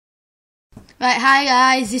Right, hi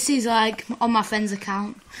guys, this is like on my friend's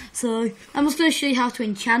account. So I'm just going to show you how to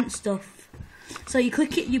enchant stuff. So you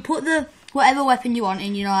click it, you put the whatever weapon you want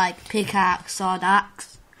in, you know, like pickaxe, sword,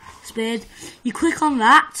 axe, spade. You click on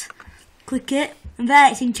that, click it, and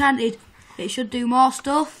there it's enchanted. It should do more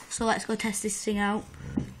stuff. So let's go test this thing out.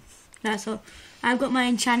 That's all. I've got my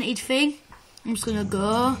enchanted thing. I'm just going to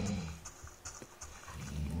go.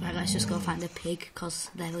 Right, let's just go find a pig, because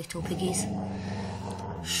they're little piggies.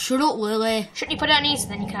 Shut up, Lily. Shouldn't you put it on easy,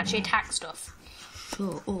 then you can actually attack stuff?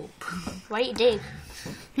 Shut up. Why you dig?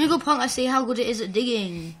 You go point, let's see how good it is at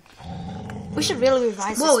digging. We should really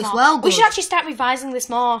revise this Whoa, more. it's well good. We should actually start revising this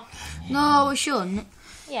more. No, we shouldn't.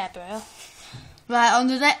 Yeah, bro. Right, on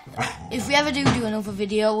the if we ever do another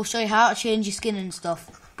video, we'll show you how to change your skin and stuff.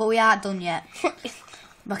 But we aren't done yet.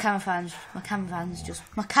 My cameraman's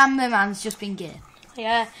just been gay.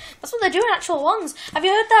 Yeah, that's what they do in actual ones. Have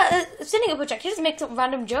you heard that Cynical Project? He just makes up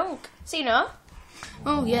random junk. So you know.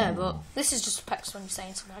 Oh yeah, but this is just a text when you're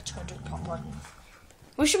saying something. I just want to do it properly.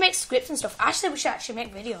 We should make scripts and stuff. Actually, we should actually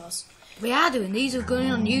make videos. We are doing these. Are going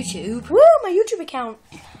on YouTube. Woo! My YouTube account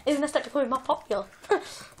is going to start becoming more popular.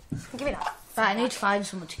 Give me that. Right, I need to find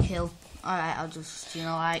someone to kill. Alright, I'll just,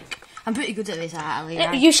 I'm pretty good at this,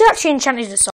 actually. You should actually enchant this.